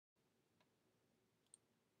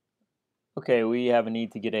Okay, we have a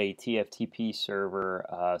need to get a TFTP server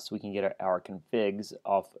so we can get our configs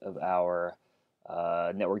off of our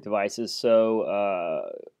network devices. So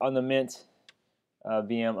on the Mint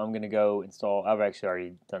VM, I'm going to go install. I've actually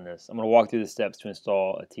already done this. I'm going to walk through the steps to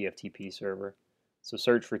install a TFTP server. So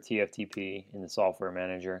search for TFTP in the software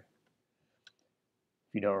manager.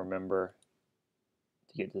 If you don't remember,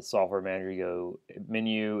 to get to the software manager, you go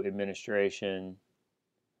menu, administration,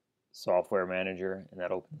 software manager, and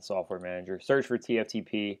that opens the software manager. Search for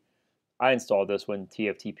TFTP. I installed this one,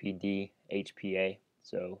 tftpd-hpa.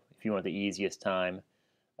 So if you want the easiest time,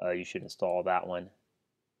 you should install that one.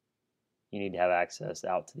 You need to have access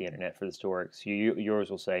out to the internet for this to work. So yours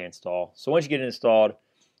will say install. So once you get it installed,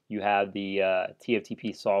 you have the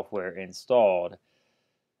TFTP software installed.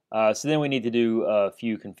 So then we need to do a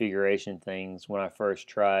few configuration things. When I first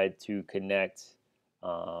tried to connect,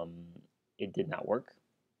 it did not work.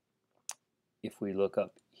 If we look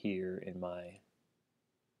up here in my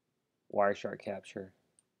Wireshark capture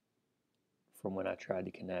from when I tried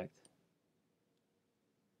to connect,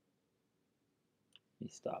 let me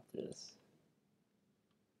stop this.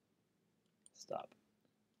 Stop.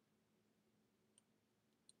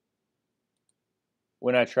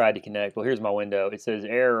 When I tried to connect, well, here's my window. It says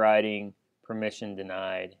error writing, permission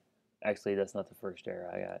denied. Actually, that's not the first error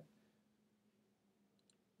I got.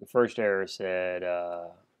 The first error said,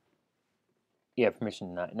 yeah,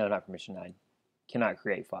 permission denied. No, not permission denied. Cannot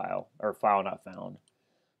create file, or file not found.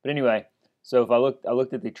 But anyway, so if I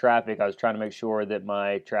looked at the traffic. I was trying to make sure that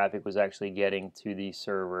my traffic was actually getting to the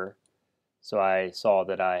server. So I saw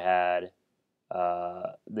that I had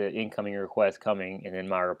the incoming request coming, and then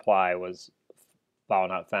my reply was file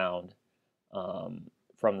not found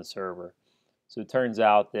from the server. So it turns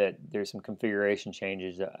out that there's some configuration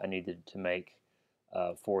changes that I needed to make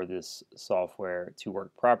for this software to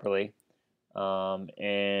work properly.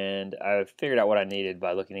 And I figured out what I needed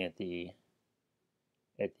by looking at the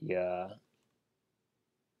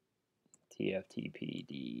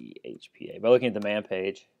tftpd-hpa. By looking at the man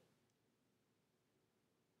page.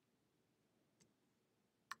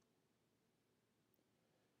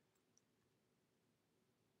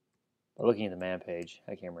 By looking at the man page,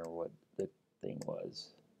 I can't remember what the thing was.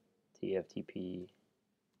 TFTP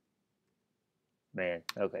man.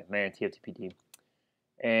 Okay, man TFTPD.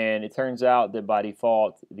 And it turns out that by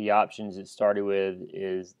default, the options it started with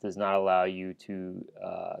does not allow you to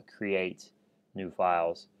create new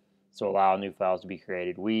files. So allow new files to be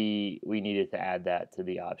created. We needed to add that to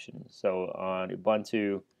the options. So on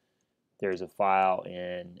Ubuntu, there's a file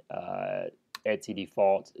in etc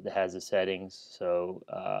default that has the settings. So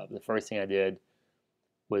the first thing I did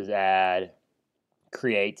was add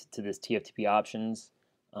create to this TFTP options.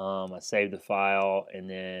 I saved the file, and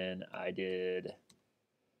then I did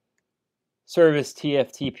service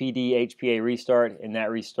tftpd-hpa restart, and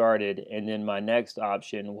that restarted. And then my next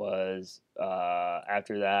option was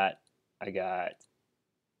after that I got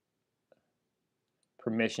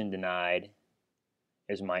permission denied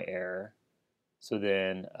is my error. So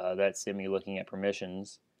then that sent me looking at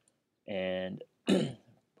permissions, and to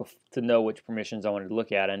know which permissions I wanted to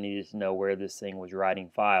look at, I needed to know where this thing was writing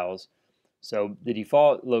files. So the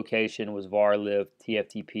default location was varlib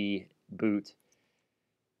tftp boot.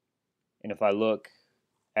 And if I look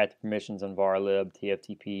at the permissions on varlib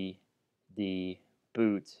tftpd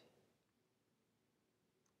boot,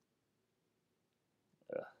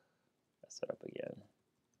 mess that up again.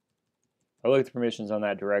 If I look at the permissions on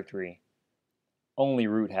that directory, only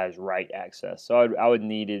root has write access. So I would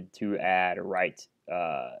needed to add a write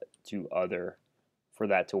to other for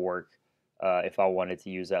that to work if I wanted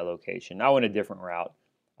to use that location. I went a different route.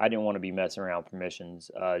 I didn't want to be messing around permissions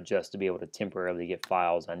just to be able to temporarily get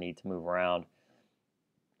files I need to move around.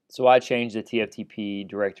 So I changed the TFTP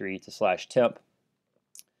directory to /temp.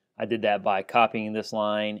 I did that by copying this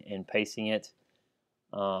line and pasting it,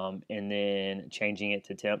 and then changing it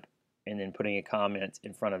to temp, and then putting a comment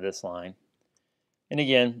in front of this line. And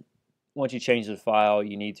again, once you change the file,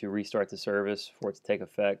 you need to restart the service for it to take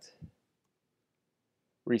effect.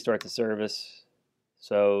 Restart the service,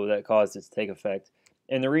 so that caused it to take effect.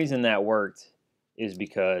 And the reason that worked is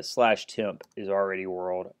because /temp is already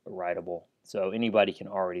world writable. So anybody can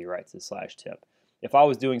already write to /temp. If I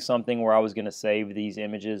was doing something where I was going to save these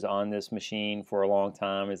images on this machine for a long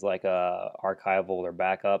time as like a archival or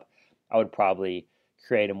backup, I would probably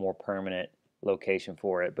create a more permanent location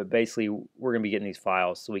for it. But basically, we're going to be getting these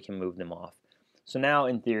files so we can move them off. So now,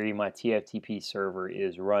 in theory, my TFTP server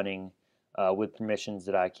is running with permissions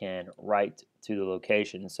that I can write to the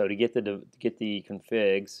location. So to get the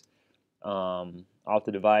configs off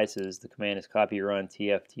the devices, the command is copy run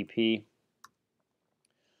tftp.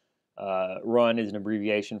 Run is an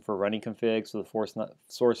abbreviation for running config, so the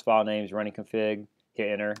source file name is running config.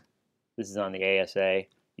 Hit enter. This is on the ASA.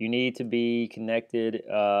 You need to be connected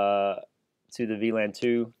to the VLAN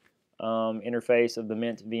 2 interface of the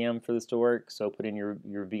Mint VM for this to work. So put in your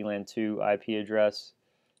VLAN 2 IP address.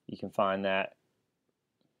 You can find that.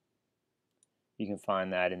 You can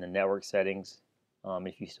find that in the network settings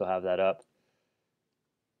if you still have that up.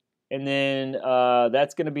 And then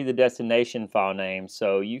that's going to be the destination file name.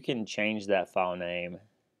 So you can change that file name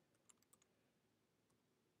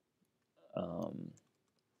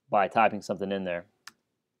by typing something in there.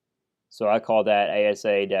 So I call that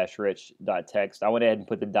asa-rich.txt. I went ahead and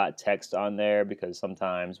put the .text on there because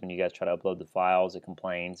sometimes when you guys try to upload the files, it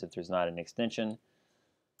complains if there's not an extension.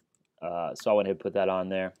 So I went ahead and put that on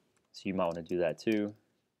there. So you might want to do that too.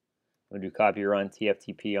 I'm going to do copy run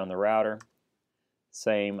tftp on the router.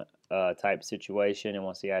 Same type situation, and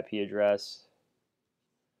wants the IP address.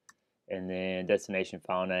 And then destination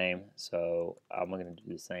file name. So I'm going to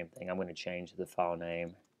do the same thing. I'm going to change the file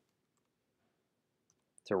name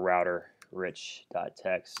to router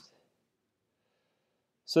rich.txt.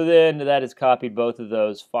 So then that has copied both of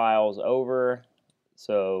those files over.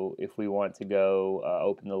 So if we want to go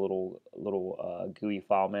open the little GUI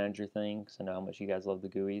file manager thing, because I know how much you guys love the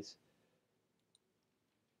GUIs.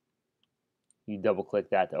 You double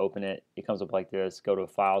click that to open it. It comes up like this. Go to a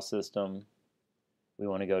file system. We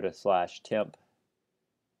want to go to /temp.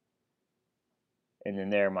 And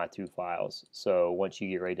then there are my two files. So once you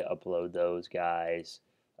get ready to upload those guys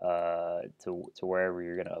to wherever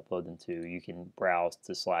you're going to upload them to, you can browse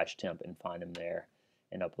to /temp and find them there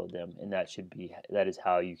and upload them. And that is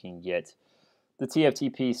how you can get the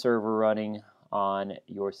TFTP server running on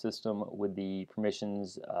your system with the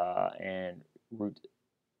permissions and root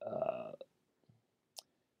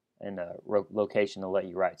and location to let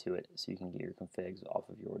you write to it, so you can get your configs off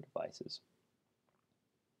of your devices.